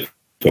we took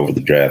over the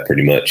draft,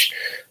 pretty much.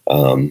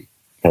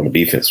 From a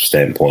defensive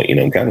standpoint,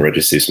 I'm kind of ready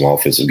to see some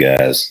offensive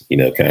guys,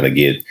 kind of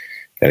get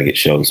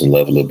shown some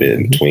love a little bit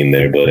in between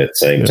there. But at the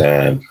same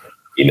time,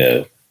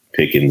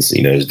 Pickens,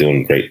 is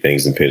doing great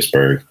things in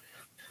Pittsburgh.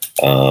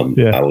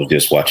 I was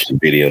just watching a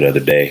video the other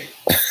day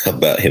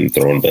about him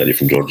throwing Buddy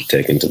from Georgia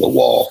Tech into the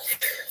wall.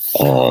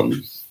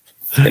 And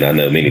I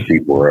know many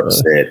people were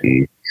upset,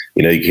 and,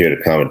 you hear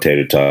the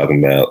commentator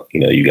talking about,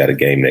 you got a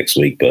game next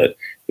week, but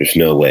there's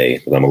no way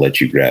that I'm going to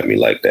let you grab me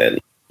like that.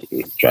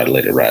 Try to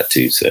let it ride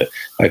too. So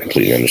I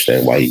completely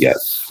understand why you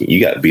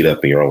got beat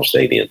up in your own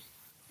stadium.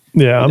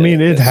 Yeah, I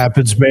mean, it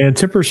happens, man.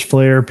 Tempers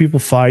flare, people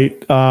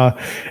fight.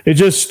 It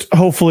just,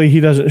 hopefully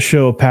he doesn't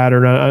show a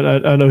pattern.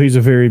 I know he's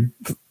a very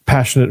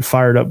passionate,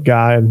 fired up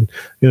guy, and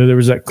there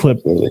was that clip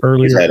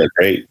earlier. He's had a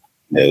great,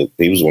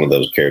 he was one of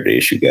those character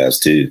issue guys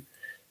too.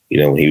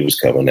 When he was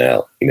coming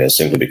out,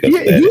 simply because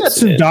of that. He had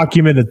some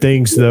documented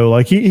things though.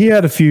 Like he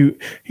had a few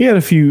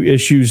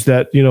issues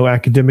that,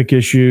 academic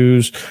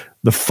issues,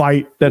 the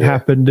fight that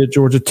happened at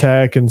Georgia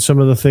Tech, and some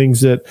of the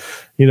things that,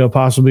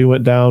 possibly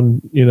went down,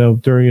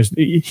 during his,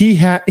 he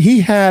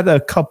had a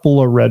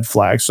couple of red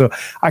flags. So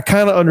I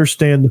kind of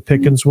understand the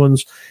Pickens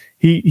ones.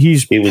 He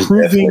was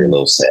definitely a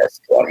little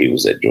sassy while he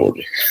was at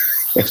Georgia.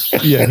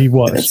 Yeah, he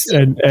was.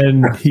 and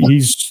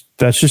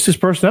that's just his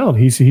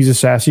personality. He's a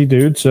sassy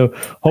dude. So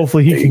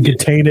hopefully he can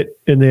contain it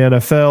in the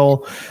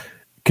NFL,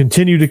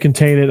 continue to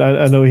contain it.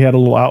 I know he had a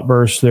little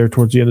outburst there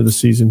towards the end of the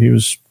season. He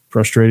was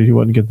frustrated. He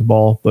wasn't getting the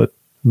ball, but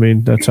I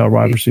mean, that's how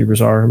wide receivers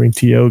are. I mean,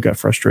 T.O. got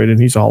frustrated,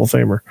 and he's a Hall of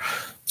Famer.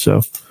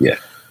 So, yeah.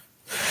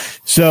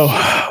 So,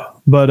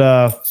 but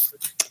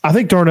I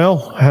think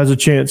Darnell has a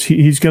chance.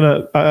 He's going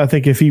to – I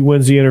think if he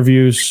wins the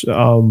interviews,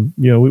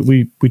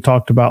 we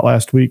talked about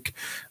last week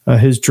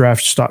his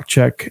draft stock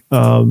check,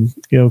 kind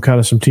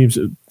of some teams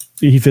 –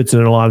 he fits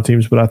in a lot of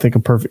teams, but I think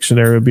a perfect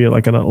scenario would be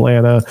like an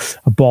Atlanta,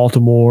 a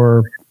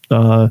Baltimore,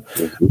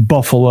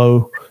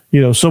 Buffalo –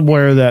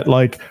 somewhere that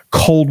like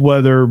cold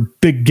weather,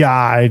 big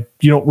guy,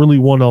 you don't really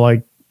want to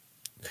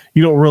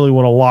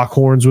lock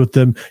horns with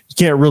them. You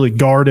can't really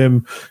guard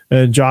him.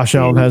 And Josh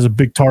Allen has a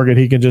big target.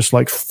 He can just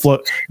like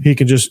float. He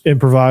can just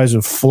improvise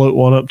and float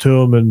one up to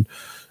him. And,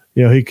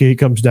 he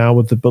comes down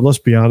with it. But let's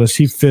be honest,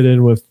 he fit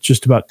in with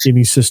just about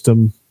any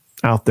system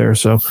out there.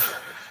 So,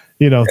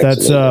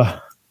 that's,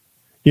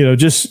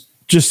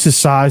 just his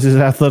size, his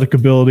athletic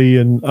ability.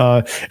 And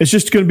it's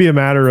just going to be a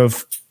matter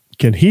of,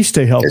 can he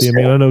stay healthy? I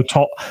mean, I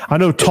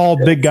know tall,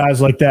 big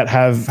guys like that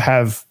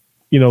have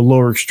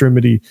lower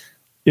extremity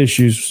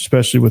issues,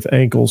 especially with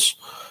ankles.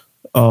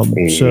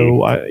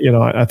 So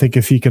I think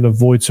if he can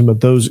avoid some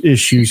of those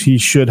issues, he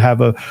should have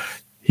a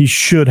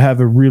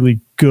really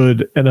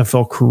good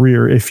NFL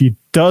career. If he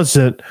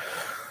doesn't,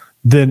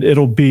 then it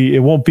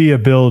won't be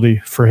ability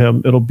for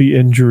him. It'll be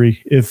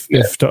injury if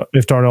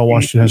Darnell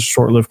Washington has a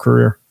short-lived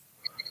career.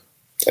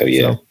 Oh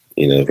yeah,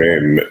 so.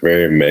 Very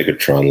very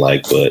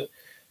Megatron-like, but.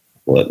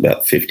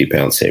 About 50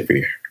 pounds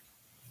heavier.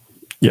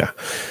 Yeah.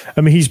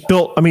 I mean, he's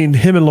built, him and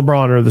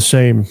LeBron are the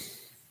same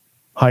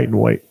height and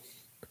weight.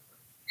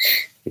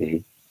 Mm-hmm.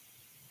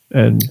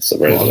 And so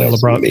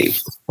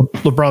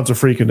LeBron's a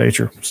freak of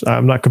nature. So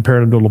I'm not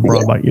comparing him to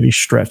LeBron by any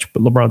stretch,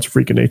 but LeBron's a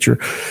freak of nature.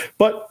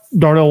 But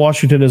Darnell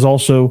Washington is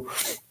also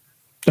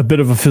a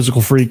bit of a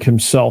physical freak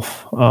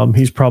himself.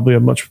 He's probably a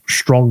much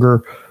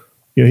stronger,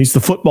 he's the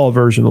football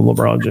version of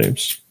LeBron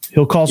James.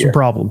 He'll cause some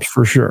problems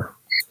for sure.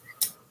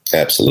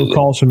 Absolutely. He'll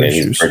cause some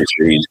issues.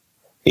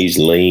 He's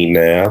lean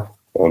now,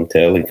 I'm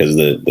telling, because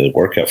the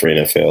workout for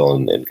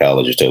NFL and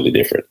college is totally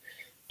different.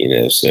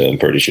 So I'm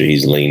pretty sure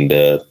he's leaned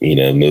up,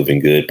 moving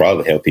good,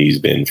 probably healthy he's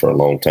been for a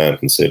long time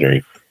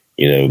considering,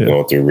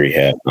 going through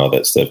rehab and all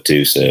that stuff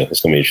too. So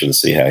it's going to be interesting to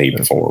see how he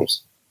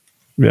performs.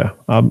 Yeah,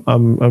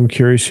 I'm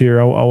curious here.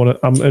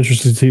 I'm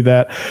interested to see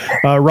that.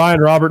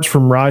 Ryan Roberts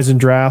from Rise and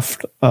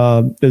Draft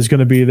is going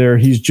to be there.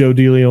 He's Joe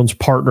DeLeon's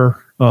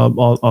partner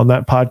on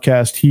that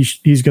podcast.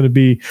 He's going to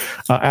be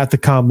at the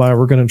Combine.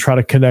 We're going to try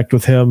to connect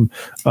with him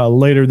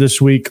later this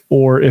week,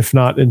 or if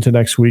not into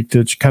next week,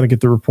 to kind of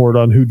get the report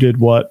on who did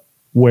what,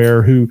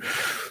 where,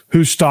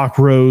 whose stock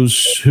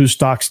rose, whose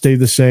stock stayed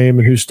the same,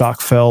 and whose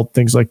stock fell,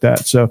 things like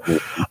that. So,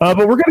 but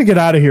we're going to get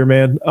out of here,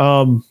 man.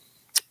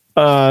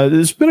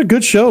 It's been a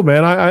good show,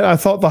 man. I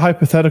thought the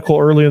hypothetical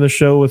early in the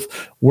show with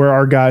where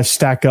our guys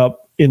stack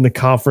up in the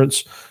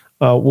conference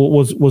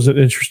was an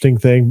interesting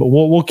thing, but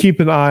we'll keep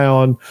an eye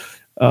on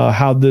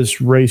how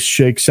this race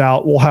shakes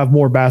out. We'll have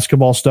more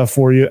basketball stuff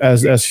for you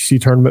as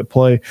SEC tournament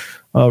play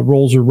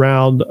rolls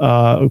around.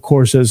 Of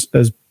course, as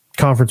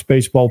conference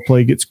baseball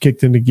play gets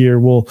kicked into gear,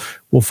 we'll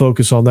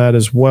focus on that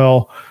as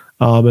well.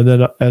 And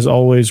then, as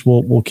always,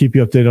 we'll keep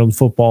you updated on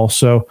football.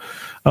 So,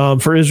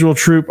 for Israel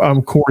Troop,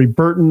 I'm Corey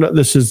Burton.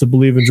 This is the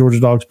Believe in Georgia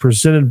Dogs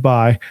presented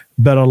by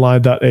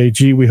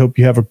BetOnline.ag. We hope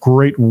you have a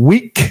great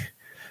week.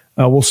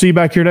 We'll see you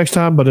back here next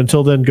time. But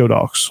until then, go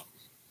Dogs.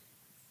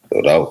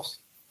 Go Dogs.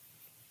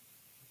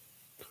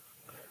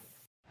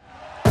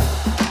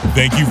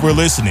 Thank you for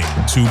listening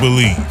to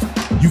Believe.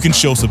 You can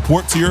show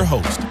support to your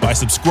host by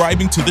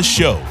subscribing to the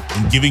show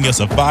and giving us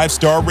a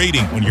 5-star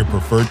rating on your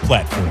preferred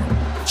platform.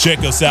 Check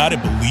us out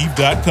at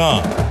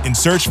Believe.com and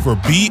search for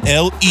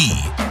BLEAV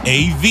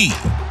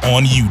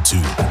on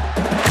YouTube.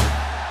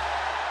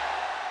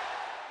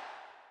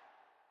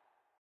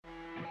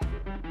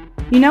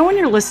 When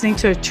you're listening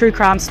to a true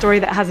crime story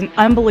that has an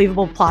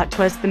unbelievable plot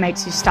twist that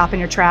makes you stop in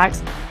your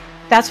tracks?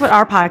 That's what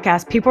our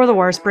podcast, People Are the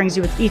Worst, brings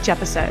you with each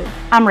episode.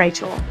 I'm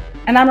Rachel.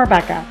 And I'm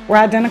Rebecca. We're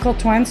identical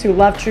twins who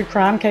love true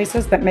crime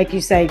cases that make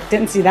you say,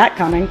 didn't see that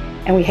coming,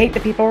 and we hate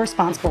the people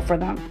responsible for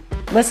them.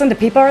 Listen to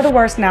People Are the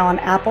Worst now on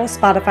Apple,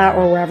 Spotify,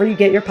 or wherever you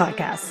get your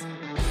podcasts.